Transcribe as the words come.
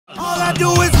I do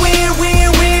is win,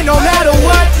 win, win, no matter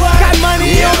what. Got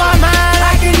money on my mind,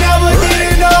 I can never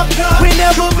get enough.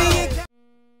 Whenever me.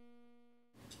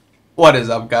 What is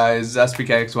up, guys?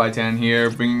 SPK YTOWN here,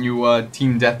 bringing you a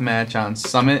team deathmatch on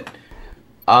Summit.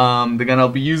 The gun I'll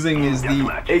be using is the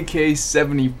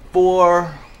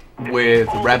AK-74 with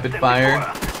rapid fire.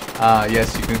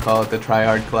 Yes, you can call it the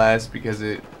tryhard class because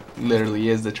it literally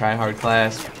is the tryhard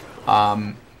class.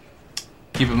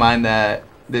 Keep in mind that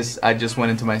I just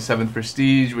went into my 7th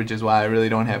prestige, which is why I really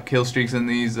don't have kill streaks in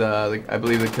these. I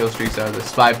believe the kill streaks are the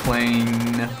spy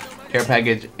plane, care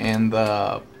package, and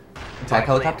the attack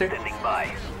helicopter.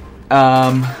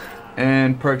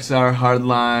 And perks are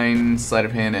hardline, sleight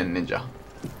of hand, and ninja.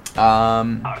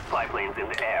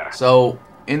 So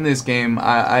in this game,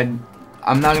 I'm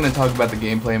not gonna talk about the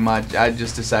gameplay much. I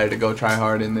just decided to go try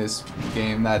hard in this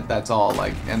game. That's all.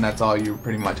 And that's all you're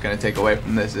pretty much gonna take away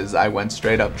from this is I went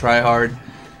straight up try hard.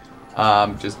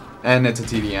 And it's a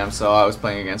TDM, so I was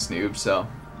playing against noobs, so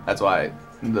that's why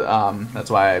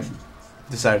I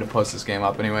decided to post this game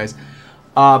up, anyways.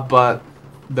 But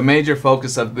the major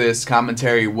focus of this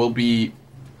commentary will be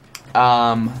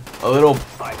a little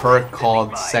perk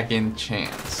called Second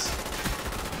Chance.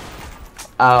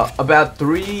 I don't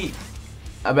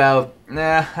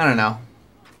know.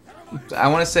 I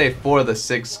want to say 4 of the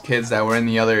 6 kids that were in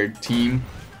the other team,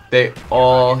 they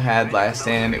all had Last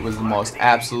Stand. It was the most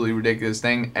absolutely ridiculous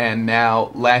thing, and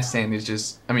now Last Stand is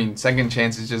just, Second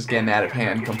Chance is just getting out of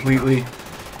hand completely.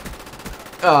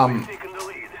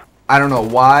 I don't know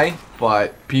why,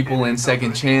 but people in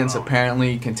Second Chance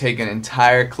apparently can take an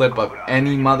entire clip of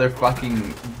any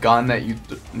motherfucking gun that you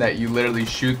literally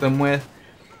shoot them with.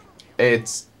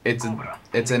 It's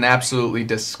an absolutely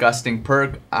disgusting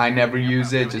perk. I never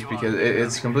use it just because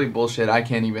it's complete bullshit. I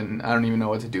don't even know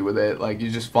what to do with it. Like,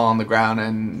 you just fall on the ground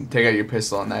and take out your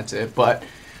pistol and that's it. But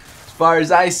as far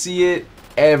as I see it,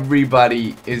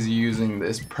 everybody is using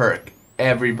this perk.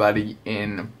 Everybody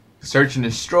in Search and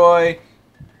Destroy,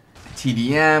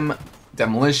 TDM,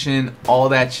 Demolition, all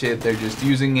that shit, they're just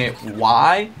using it.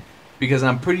 Why? Because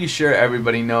I'm pretty sure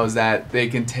everybody knows that they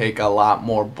can take a lot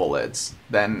more bullets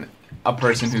than a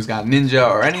person who's got ninja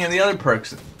or any of the other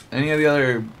perks, any of the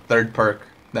other third perk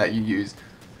that you use.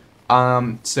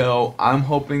 So I'm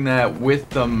hoping that with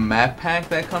the map pack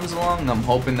that comes along, I'm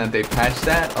hoping that they patch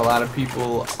that. A lot of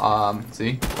people,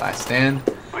 see, Last Stand.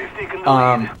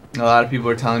 A lot of people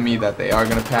are telling me that they are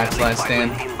gonna patch Last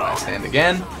Stand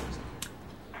again.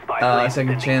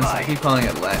 Second Chance, I keep calling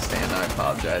it Last Stand, I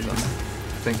apologize, I'm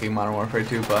thinking Modern Warfare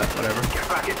 2, but whatever.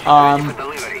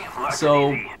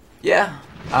 So, yeah,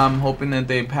 I'm hoping that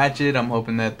they patch it, I'm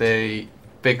hoping that they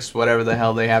fix whatever the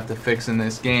hell they have to fix in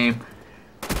this game.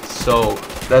 So,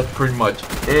 that's pretty much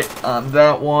it on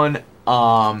that one.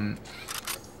 Another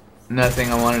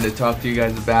thing I wanted to talk to you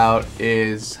guys about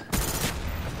is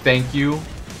thank you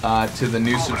to the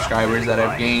new subscribers that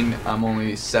I've gained. I'm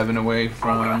only 7 away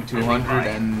from 200,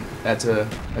 and that's a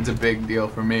big deal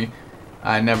for me.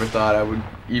 I never thought I would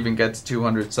even get to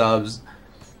 200 subs,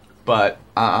 but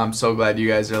I'm so glad you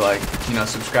guys are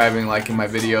subscribing, liking my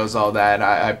videos, all that.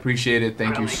 I appreciate it.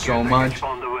 Thank you so much.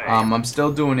 I'm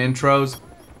still doing intros.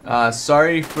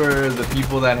 Sorry for the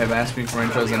people that have asked me for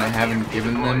intros and I haven't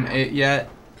given them it yet.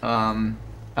 I'm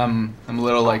a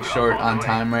little short on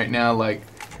time right now,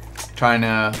 trying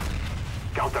to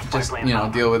just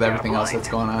deal with everything else that's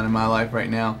going on in my life right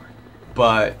now,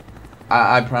 but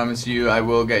I promise you I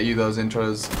will get you those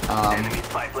intros,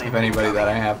 if anybody that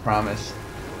I have promised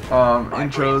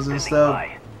intros and stuff.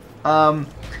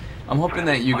 I'm hoping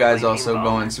that you guys also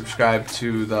go and subscribe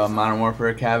to the Modern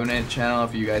Warfare Cabinet channel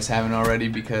if you guys haven't already,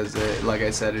 because like I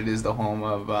said, it is the home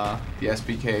of the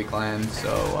SPK clan.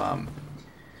 So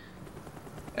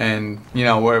and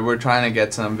we're trying to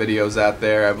get some videos out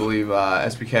there. I believe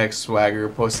SPK Swagger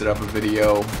posted up a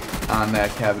video on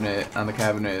that cabinet,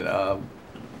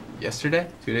 yesterday,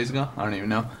 2 days ago, I don't even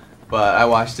know, but I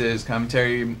watched his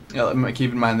commentary.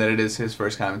 Keep in mind that it is his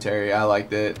first commentary. I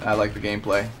liked it. I like the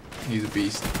gameplay. He's a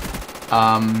beast.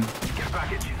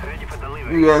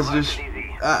 You guys just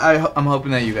I'm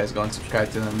hoping that you guys go and subscribe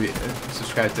to them,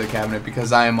 subscribe to the cabinet,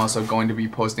 because I am also going to be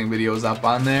posting videos up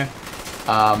on there.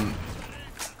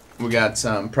 We got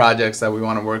some projects that we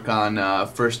want to work on.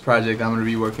 First project I'm going to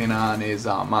be working on is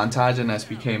montage, an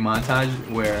SPK montage,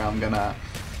 where I'm going to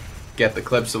get the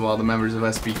clips of all the members of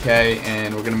SPK,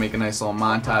 and we're going to make a nice little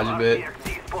montage of it.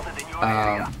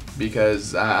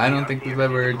 Because I don't think we've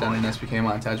ever done an SPK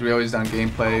montage. We always done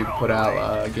gameplay, put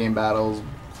out game battles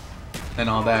and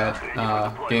all that,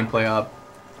 gameplay up.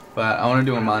 But I want to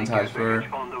do a montage for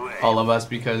all of us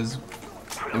because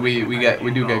we do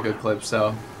get good clips.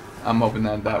 So I'm hoping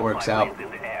that that works out.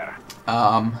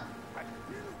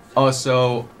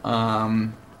 Also,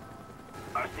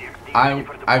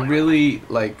 I really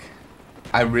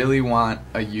I really want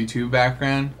a YouTube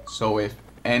background. So if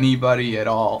anybody at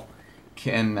all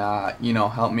can you know,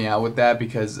 help me out with that,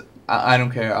 because I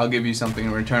don't care. I'll give you something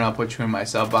in return. I'll put you in my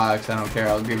sub box. I don't care.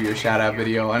 I'll give you a shout out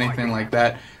video, anything like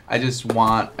that. I just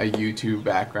want a YouTube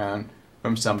background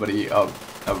from somebody, a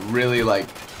really like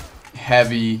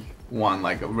heavy one,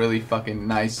 like a really fucking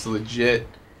nice, legit,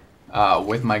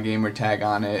 with my gamer tag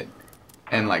on it,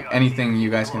 and like anything you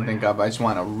guys can think of. I just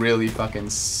want a really fucking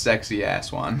sexy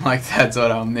ass one. Like, that's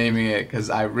what I'm naming it, because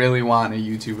I really want a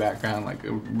YouTube background, like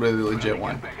a really legit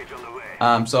one.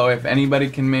 So if anybody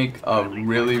can make a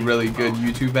really, really good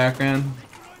YouTube background,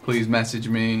 please message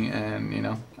me, and you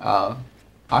know,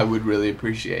 I would really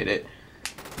appreciate it.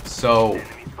 So,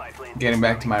 getting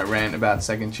back to my rant about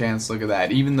second chance, look at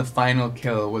that. Even the final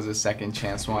kill was a second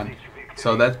chance one.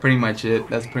 So that's pretty much it.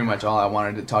 That's pretty much all I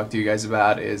wanted to talk to you guys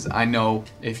about. Is I know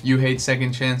if you hate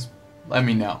second chance, let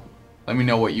me know. Let me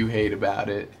know what you hate about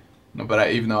it.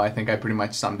 But even though I think I pretty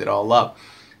much summed it all up.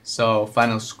 So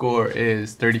final score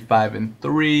is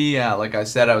 35-3. Like I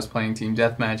said, I was playing team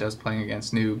deathmatch. I was playing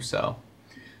against noobs. So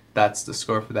that's the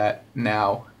score for that.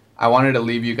 Now, I wanted to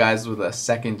leave you guys with a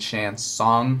second chance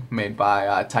song made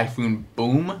by Typhoon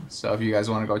Boom. So if you guys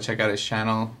want to go check out his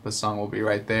channel, the song will be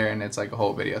right there, and it's like a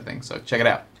whole video thing. So check it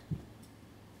out.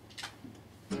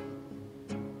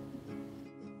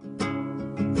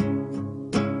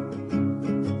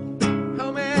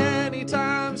 How many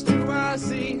times do I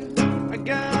see a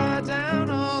guy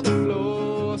down on the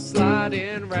floor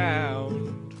sliding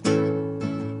round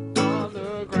on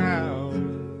the ground?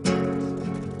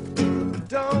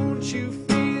 Don't you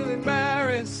feel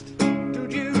embarrassed?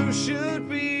 Dude, you should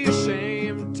be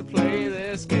ashamed to play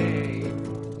this game.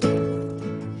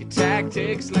 Your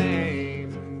tactics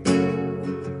lame.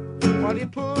 While you're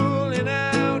pulling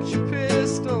out your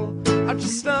pistol, I'll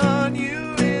just stun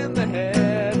you in the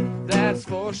head, that's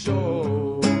for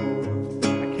sure.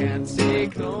 I can't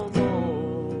take no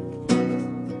more.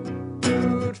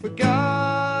 Dude, for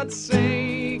God's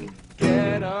sake,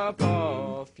 get up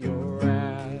off your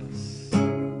ass.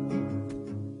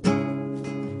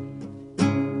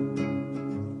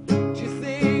 Do you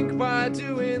think by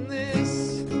doing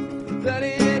this that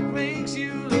it makes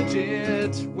you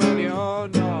legit? Well, you're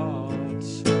not,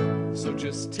 so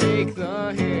just take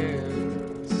the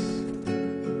hints.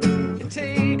 It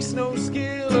takes no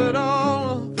skill at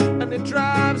all, and it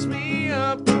drives me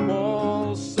up the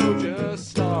wall, so just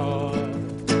stop.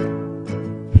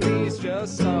 Please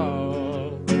just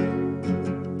stop.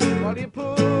 While you're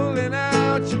pulling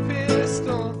out your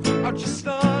pistol, I'll just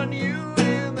stun you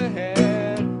in the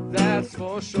head, that's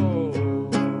for sure.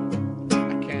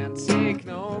 I can't take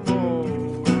no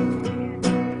more.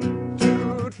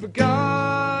 Dude, for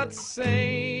God's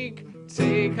sake,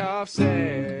 take off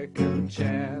second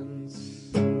chance.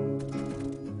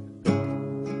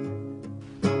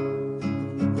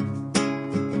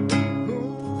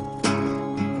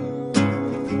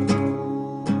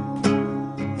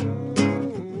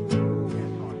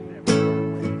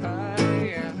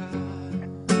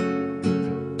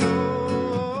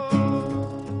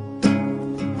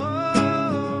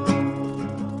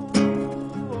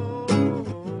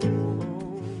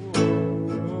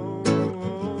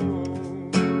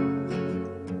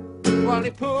 While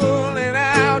you're pulling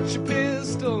out your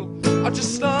pistol, I'll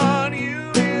just stun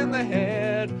you in the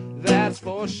head, that's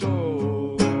for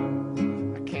sure.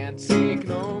 I can't take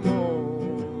no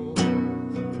more.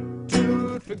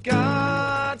 Dude, for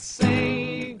God's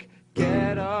sake,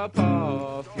 get up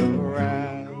off your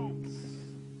ass.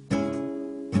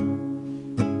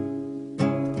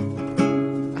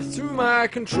 I threw my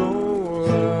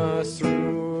controller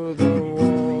through the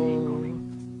wall,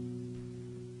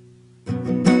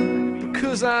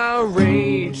 'cause I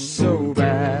rage so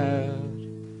bad,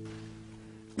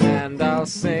 and I'll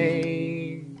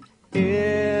say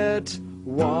it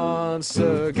once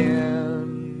again.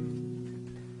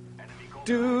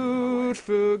 Dude,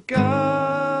 for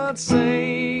God's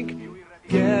sake,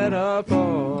 get up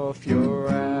off your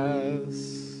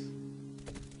ass.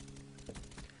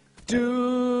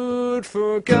 Dude,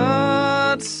 for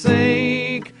God's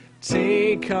sake,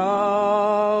 take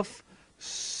off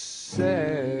second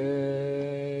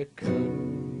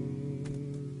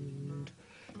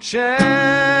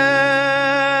chance.